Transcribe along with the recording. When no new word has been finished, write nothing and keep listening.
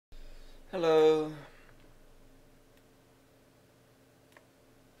Hello.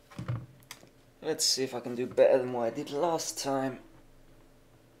 Let's see if I can do better than what I did last time.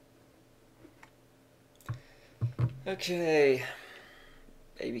 Okay.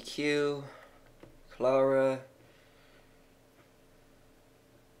 Baby Q, Clara.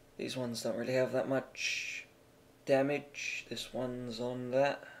 These ones don't really have that much damage. This one's on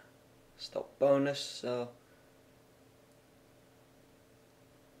that. Stop bonus, so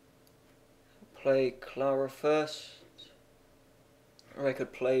I'll play Clara first. Or I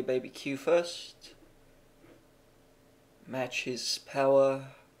could play Baby Q first. Match his power.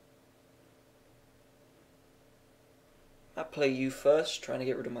 I play you first, trying to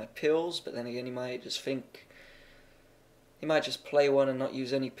get rid of my pills, but then again he might just play one and not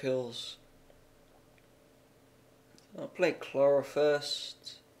use any pills. I'll play Clara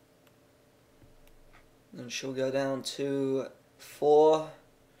first. Then she'll go down to 4.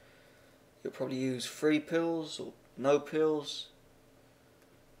 You'll probably use 3 pills or no pills.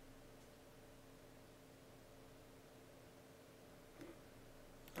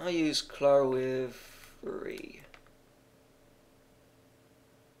 I'll use Clara with 3.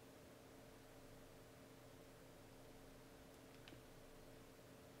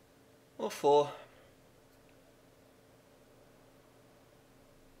 Or 4.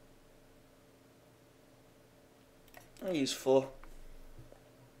 I'll use 4.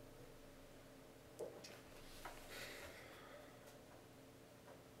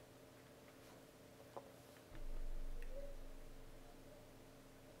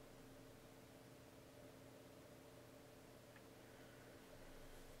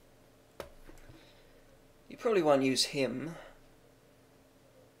 You probably won't use him.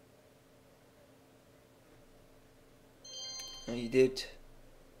 No, you did.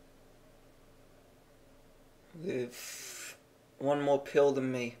 With 1 more pill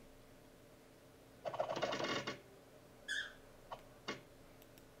than me.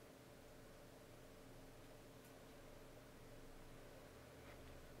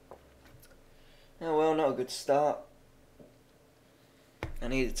 Oh well, not a good start. I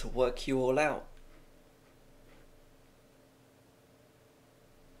needed to work you all out.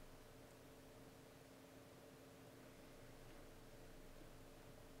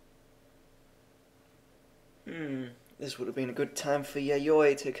 This would have been a good time for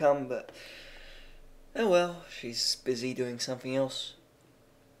Yayoi to come, but oh well, she's busy doing something else.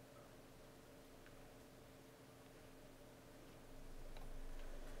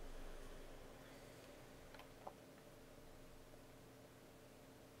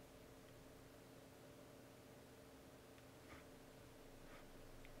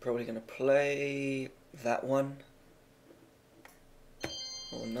 Probably gonna play that one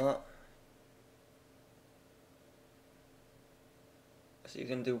or not. So you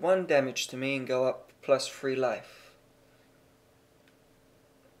can do 1 damage to me and go up plus 3 life.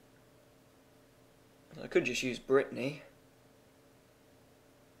 I could just use Brittany.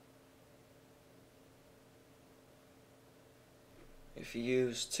 If you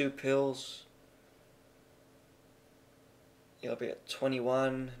use 2 pills, you'll be at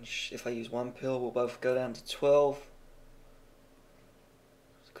 21. If I use 1 pill, we'll both go down to 12.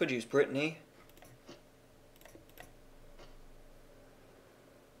 Could use Brittany.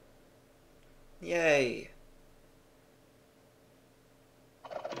 Yay!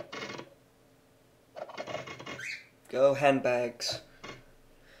 Go handbags.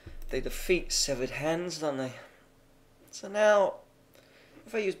 They defeat severed hands, don't they? So now,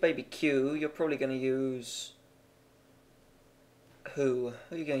 if I use Baby Q, you're probably going to use... Who?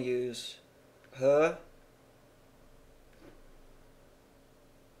 Who are you going to use? Her?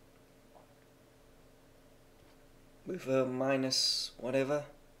 With a minus whatever.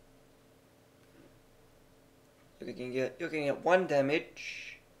 You're gonna get 1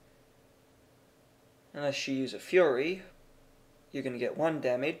 damage. Unless you use a Fury, you're gonna get 1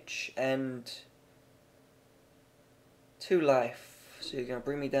 damage and 2 life. So you're gonna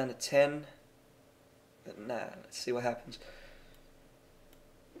bring me down to 10. But nah, let's see what happens.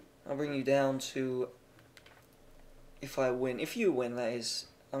 I'll bring you down to, if I win, if you win that is,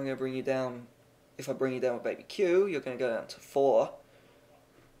 I'm gonna bring you down. If I bring you down with Baby Q, you're gonna go down to 4.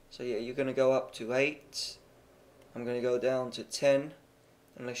 So yeah, you're gonna go up to 8. I'm going to go down to 10,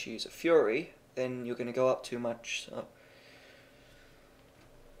 unless you use a Fury, then you're going to go up too much. So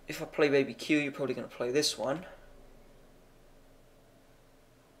if I play Baby Q, you're probably going to play this one.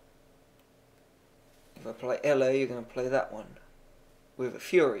 If I play Elo, you're going to play that one, with a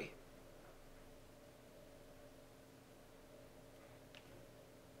Fury.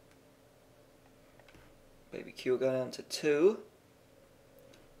 Baby Q will go down to 2.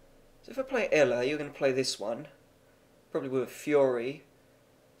 So if I play Elo, you're going to play this one. Probably with a Fury.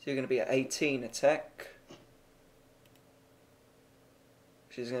 So you're going to be at 18 attack.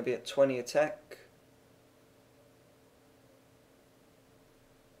 She's going to be at 20 attack.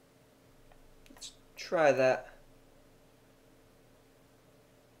 Let's try that.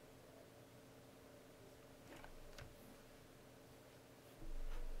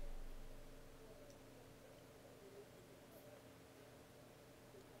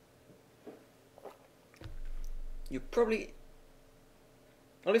 You probably...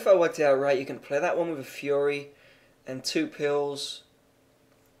 Well, if I worked it out right, you can play that one with a Fury and 2 pills.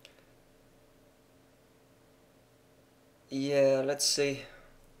 Yeah, let's see.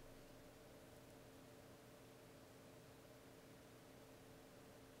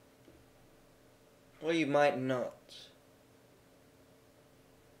 Or you might not.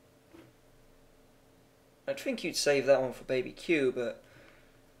 I'd think you'd save that one for Baby Q, but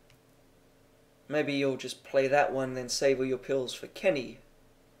maybe you'll just play that one, then save all your pills for Kenny.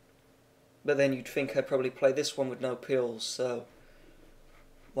 But then you'd think I'd probably play this one with no pills, so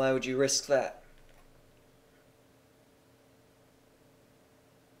why would you risk that?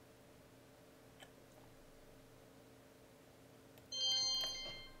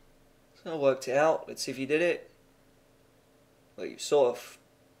 So I worked it out. Let's see if you did it. Well, you sort of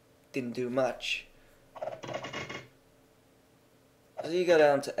didn't do much. So you go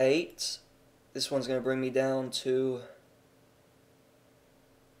down to 8. This one's going to bring me down to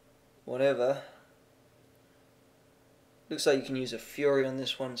whatever. Looks like you can use a Fury on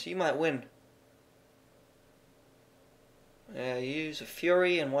this one, so you might win. Yeah, you use a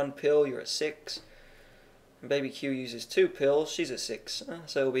Fury and 1 pill, you're at 6. And Baby Q uses 2 pills, she's at 6.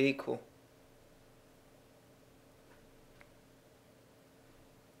 So it'll be equal.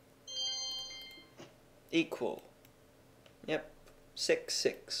 Equal. Yep.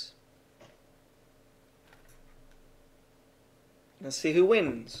 6-6. Let's see who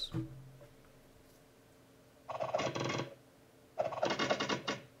wins.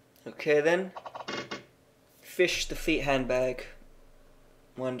 Okay then. Fish defeat handbag.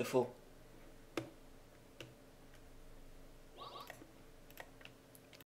 Wonderful.